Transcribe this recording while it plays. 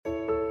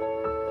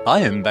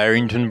I am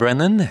Barrington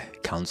Brennan,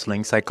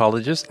 counseling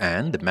psychologist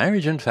and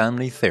marriage and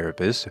family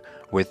therapist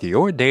with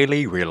your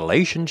daily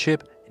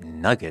relationship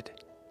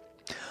nugget.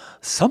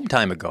 Some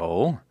time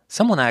ago,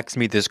 someone asked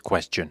me this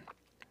question.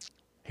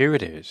 Here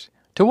it is.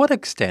 To what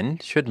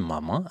extent should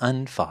mama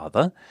and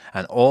father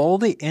and all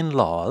the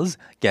in-laws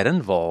get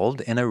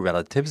involved in a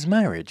relative's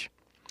marriage?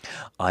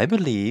 I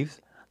believe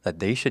that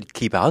they should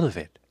keep out of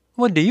it.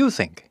 What do you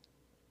think?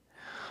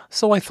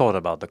 So I thought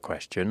about the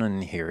question,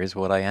 and here is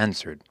what I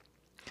answered.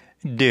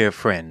 Dear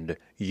friend,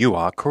 you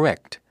are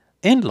correct.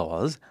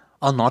 In-laws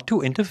are not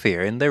to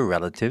interfere in their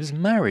relatives'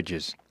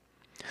 marriages.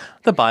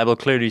 The Bible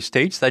clearly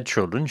states that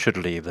children should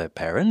leave their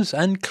parents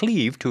and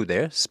cleave to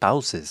their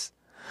spouses.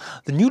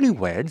 The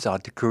newlyweds are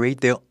to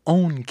create their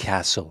own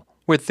castle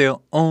with their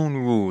own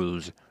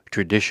rules,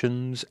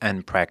 traditions,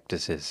 and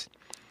practices.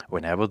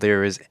 Whenever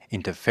there is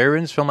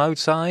interference from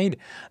outside,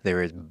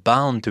 there is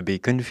bound to be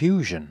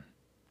confusion.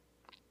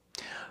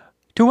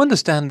 To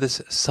understand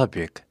this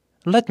subject,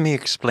 let me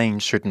explain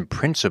certain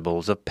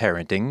principles of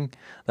parenting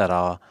that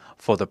are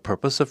for the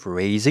purpose of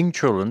raising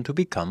children to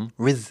become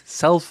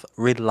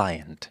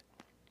self-reliant.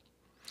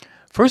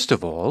 First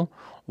of all,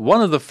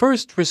 one of the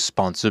first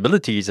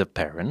responsibilities of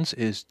parents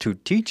is to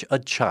teach a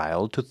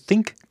child to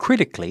think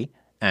critically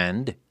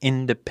and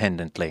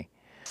independently.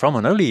 From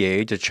an early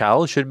age, a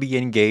child should be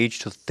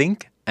engaged to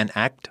think and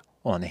act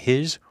on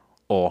his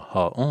or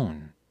her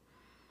own.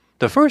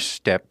 The first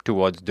step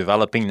towards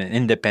developing an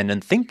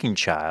independent thinking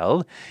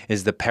child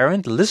is the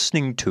parent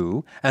listening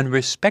to and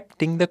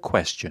respecting the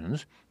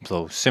questions,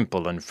 though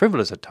simple and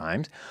frivolous at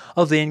times,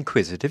 of the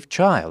inquisitive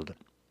child.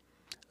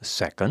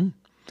 Second,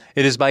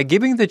 it is by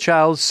giving the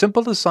child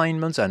simple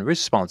assignments and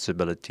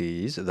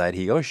responsibilities that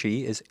he or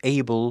she is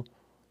able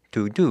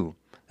to do,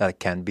 that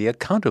can be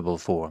accountable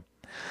for.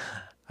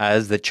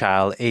 As the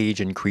child's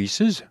age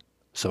increases,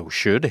 so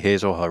should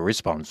his or her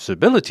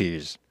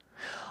responsibilities.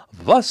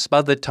 Thus,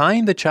 by the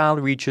time the child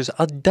reaches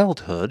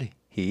adulthood,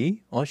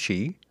 he or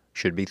she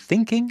should be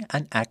thinking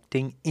and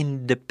acting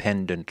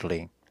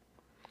independently.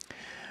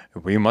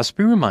 We must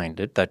be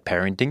reminded that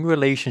parenting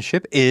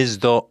relationship is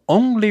the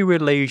only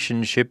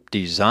relationship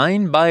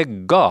designed by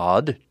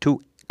God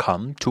to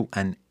come to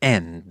an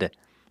end.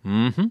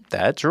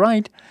 That's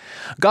right.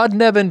 God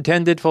never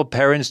intended for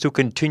parents to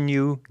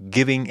continue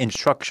giving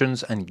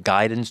instructions and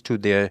guidance to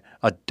their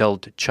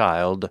adult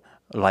child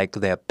like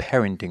they're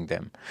parenting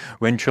them.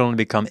 When children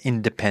become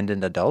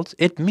independent adults,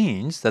 it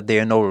means that they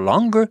are no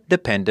longer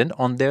dependent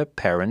on their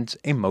parents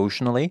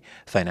emotionally,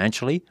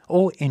 financially,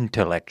 or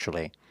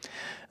intellectually.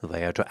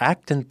 They are to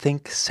act and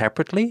think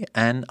separately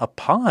and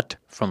apart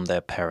from their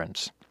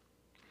parents.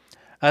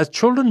 As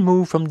children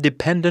move from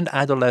dependent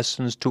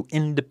adolescents to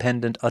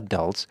independent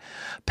adults,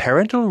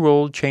 parental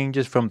role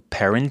changes from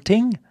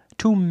parenting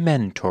to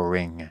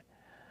mentoring.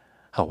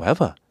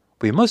 However,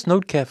 we must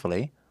note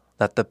carefully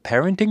that the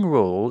parenting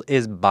role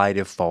is by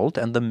default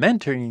and the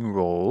mentoring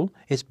role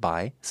is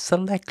by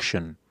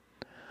selection.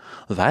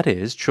 That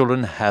is,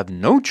 children have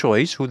no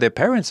choice who their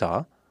parents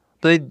are,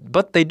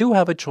 but they do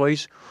have a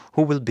choice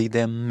who will be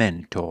their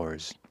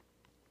mentors.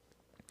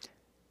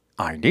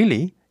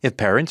 Ideally, if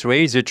parents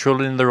raise their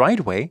children in the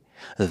right way,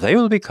 they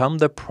will become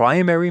the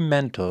primary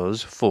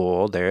mentors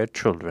for their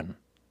children.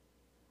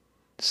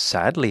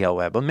 Sadly,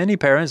 however, many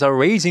parents are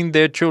raising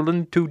their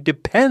children to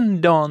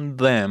depend on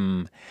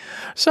them.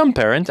 Some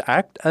parents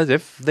act as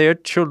if their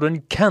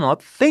children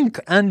cannot think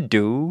and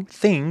do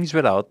things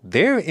without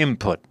their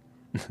input.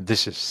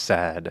 This is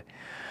sad.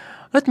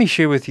 Let me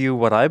share with you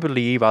what I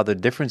believe are the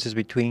differences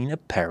between a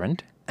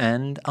parent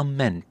and a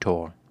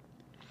mentor.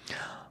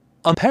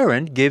 A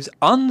parent gives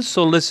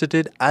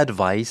unsolicited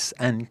advice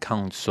and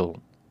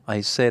counsel.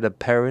 I said a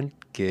parent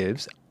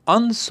gives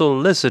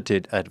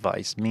unsolicited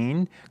advice,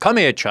 come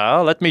here,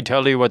 child, let me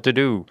tell you what to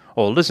do,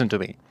 or listen to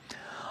me.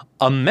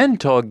 A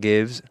mentor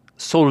gives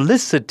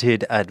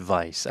solicited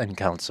advice and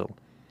counsel.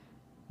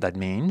 That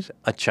means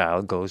a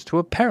child goes to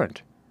a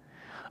parent.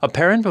 A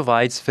parent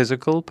provides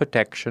physical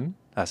protection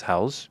as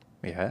house,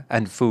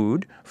 and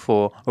food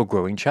for a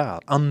growing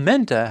child. A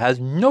mentor has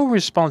no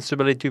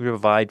responsibility to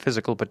provide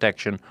physical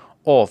protection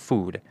or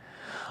food.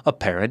 A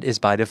parent is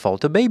by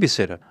default a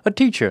babysitter, a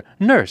teacher,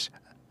 nurse,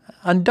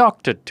 and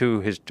doctor to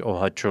his or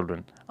her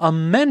children. A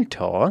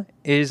mentor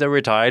is a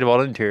retired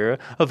volunteer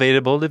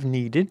available if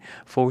needed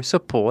for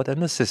support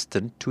and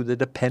assistance to the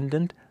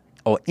dependent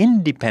or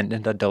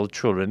independent adult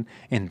children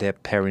in their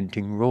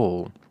parenting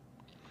role.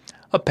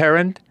 A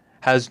parent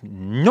has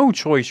no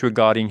choice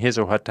regarding his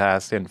or her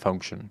tasks and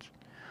functions.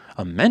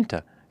 A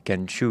mentor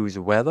can choose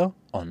whether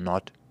or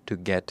not to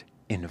get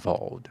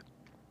involved.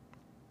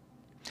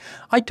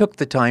 I took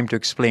the time to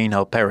explain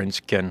how parents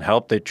can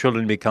help their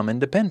children become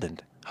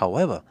independent.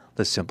 However,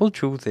 the simple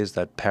truth is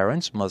that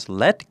parents must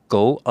let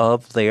go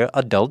of their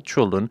adult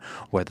children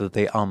whether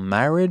they are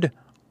married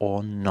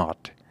or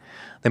not.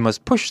 They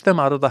must push them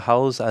out of the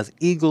house as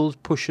eagles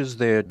pushes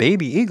their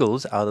baby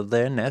eagles out of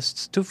their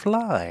nests to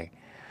fly.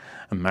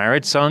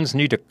 Married sons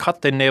need to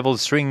cut their navel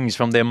strings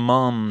from their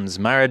moms.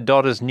 Married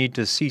daughters need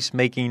to cease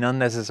making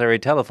unnecessary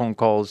telephone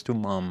calls to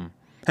mom.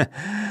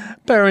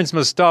 Parents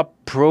must stop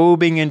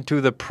probing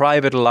into the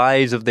private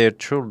lives of their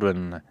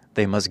children.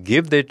 They must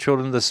give their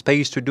children the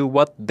space to do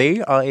what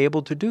they are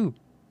able to do,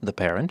 the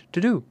parent to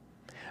do.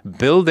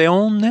 Build their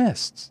own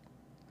nests.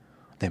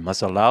 They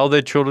must allow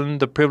their children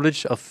the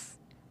privilege of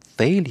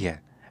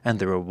failure and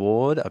the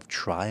reward of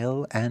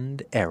trial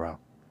and error.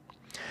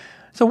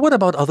 So what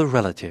about other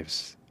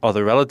relatives?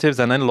 Other relatives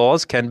and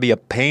in-laws can be a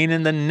pain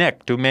in the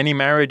neck to many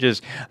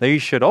marriages. They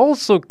should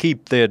also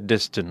keep their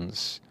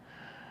distance.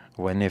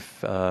 What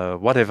if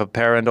a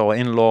parent or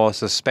in-law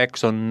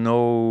suspects or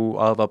know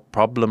of a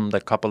problem the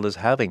couple is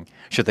having?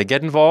 Should they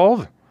get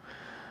involved?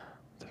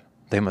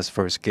 They must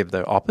first give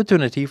the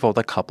opportunity for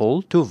the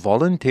couple to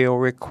volunteer or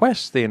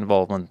request the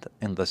involvement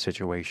in the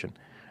situation.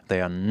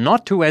 They are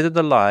not to enter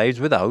the lives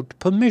without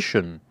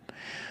permission.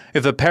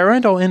 If the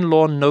parent or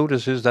in-law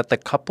notices that the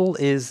couple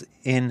is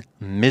in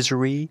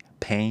misery,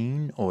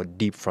 pain, or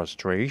deep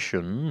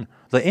frustration,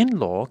 the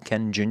in-law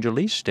can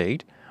gingerly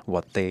state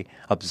what they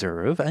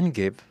observe and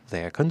give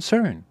their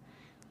concern.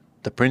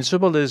 The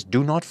principle is,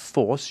 do not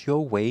force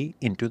your way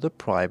into the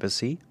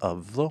privacy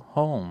of the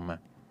home.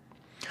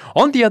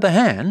 On the other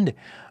hand,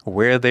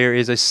 where there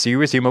is a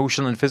serious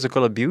emotional and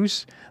physical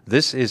abuse,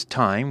 this is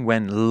time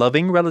when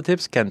loving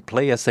relatives can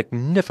play a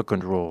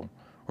significant role,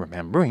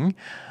 remembering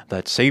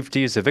that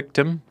safety of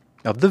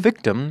the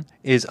victim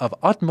is of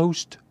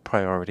utmost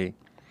priority.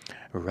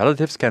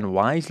 Relatives can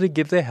wisely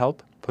give their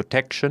help,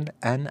 protection,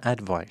 and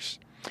advice.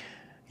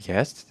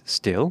 Yes,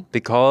 still,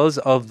 because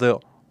of the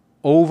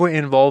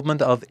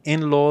over-involvement of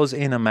in-laws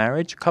in a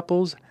marriage,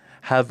 couples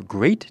have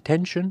great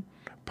tension,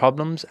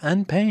 problems,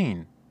 and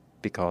pain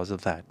because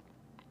of that.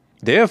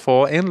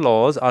 Therefore,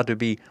 in-laws are to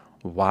be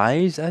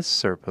wise as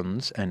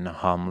serpents and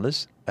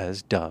harmless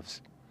as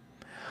doves.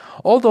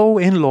 Although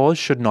in-laws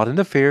should not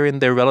interfere in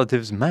their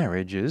relatives'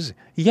 marriages,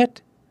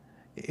 yet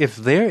if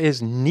there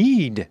is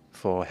need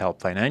for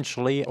help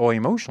financially or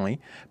emotionally,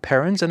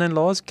 parents and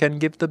in-laws can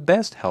give the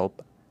best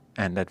help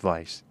and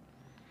advice.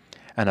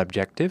 An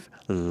objective,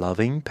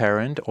 loving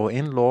parent or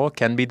in-law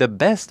can be the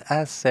best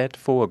asset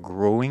for a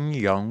growing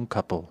young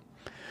couple.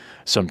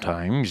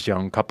 Sometimes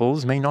young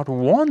couples may not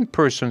want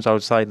persons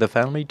outside the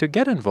family to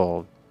get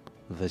involved.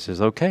 This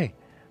is okay.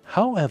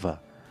 However,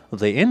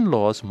 the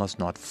in-laws must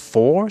not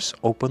force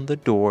open the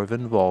door of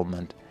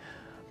involvement,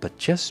 but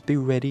just be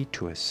ready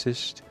to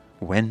assist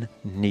when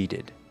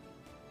needed.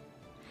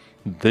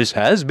 This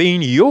has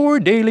been your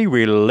Daily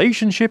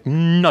Relationship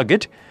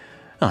Nugget.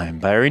 I'm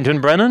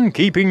Barrington Brennan,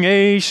 keeping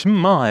a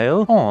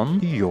smile on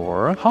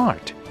your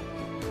heart.